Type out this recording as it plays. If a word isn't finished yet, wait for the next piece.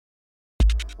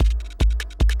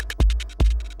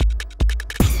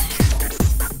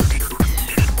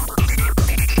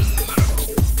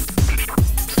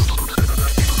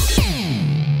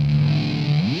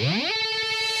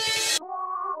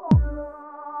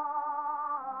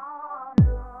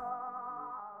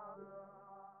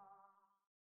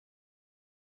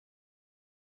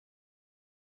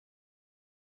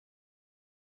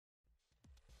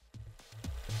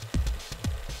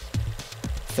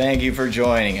Thank you for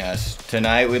joining us.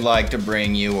 Tonight we'd like to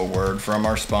bring you a word from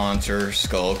our sponsor,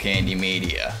 Skull Candy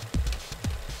Media.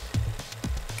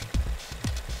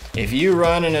 If you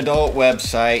run an adult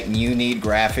website and you need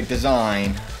graphic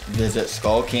design, visit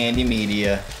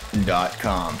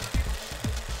skullcandymedia.com.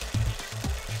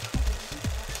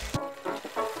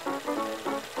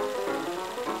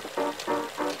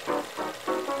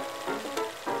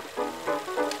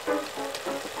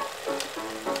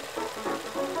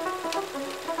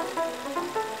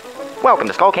 Welcome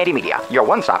to Skull Candy Media, your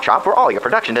one-stop shop for all your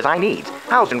production design needs,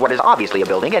 housed in what is obviously a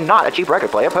building and not a cheap record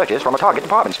player purchased from a Target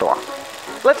department store.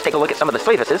 Let's take a look at some of the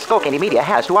services Skull Candy Media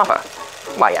has to offer.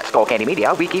 Why, at Skull Candy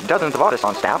Media, we keep dozens of artists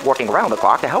on staff working around the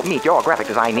clock to help meet your graphic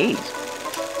design needs.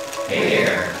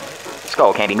 Here.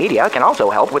 Skull Candy Media can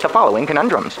also help with the following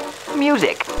conundrums.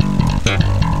 Music.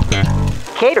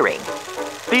 Catering.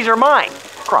 These are mine.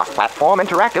 Cross-platform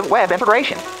interactive web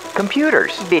integration.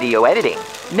 Computers. Video editing.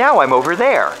 Now I'm over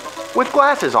there, with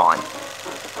glasses on.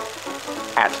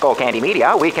 At Skull Candy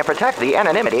Media, we can protect the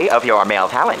anonymity of your male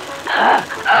talent.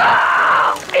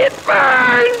 It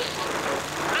burns!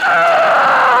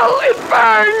 It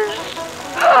burns!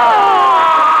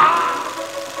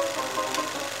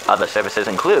 Other services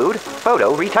include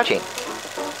photo retouching.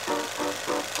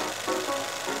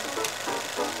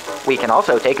 We can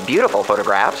also take beautiful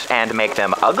photographs and make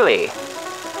them ugly.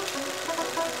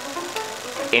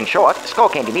 In short, Skull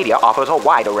Candy Media offers a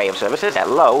wide array of services at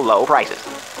low prices.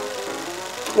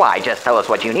 Why, just tell us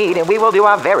what you need and we will do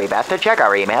our very best to check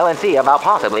our email and see about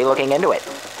possibly looking into it.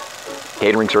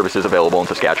 Catering services available in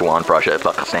Saskatchewan, Prussia,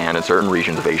 Pakistan, and certain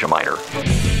regions of Asia Minor.